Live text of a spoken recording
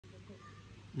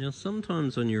Now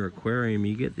sometimes on your aquarium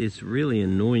you get this really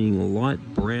annoying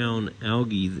light brown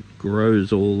algae that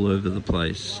grows all over the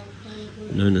place,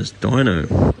 known as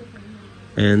dino.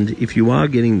 And if you are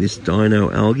getting this dino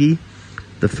algae,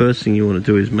 the first thing you want to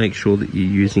do is make sure that you're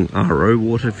using RO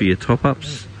water for your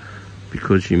top-ups,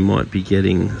 because you might be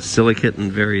getting silicate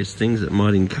and various things that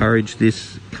might encourage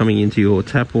this coming into your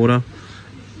tap water.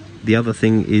 The other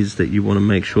thing is that you want to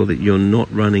make sure that you're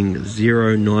not running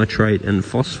zero nitrate and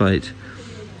phosphate,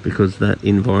 because that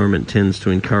environment tends to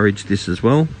encourage this as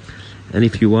well. And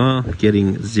if you are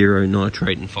getting zero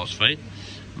nitrate and phosphate,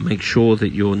 make sure that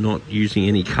you're not using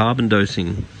any carbon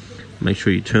dosing. Make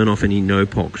sure you turn off any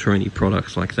no-pox or any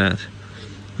products like that.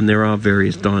 And there are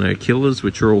various dino killers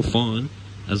which are all fine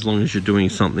as long as you're doing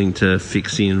something to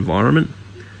fix the environment.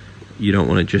 You don't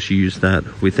want to just use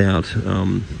that without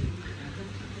trying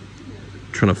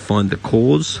to find the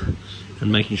cause,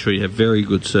 and making sure you have very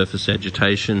good surface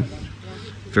agitation,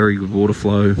 very good water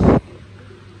flow,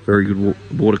 very good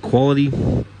water quality,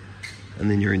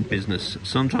 and then you're in business.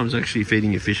 Sometimes actually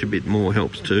feeding your fish a bit more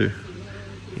helps too,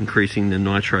 increasing the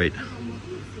nitrate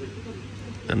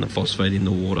and the phosphate in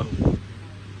the water.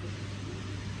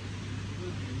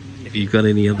 If you've got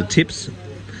any other tips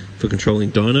for controlling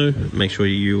dino, make sure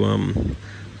you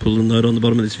put a little note on the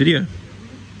bottom of this video.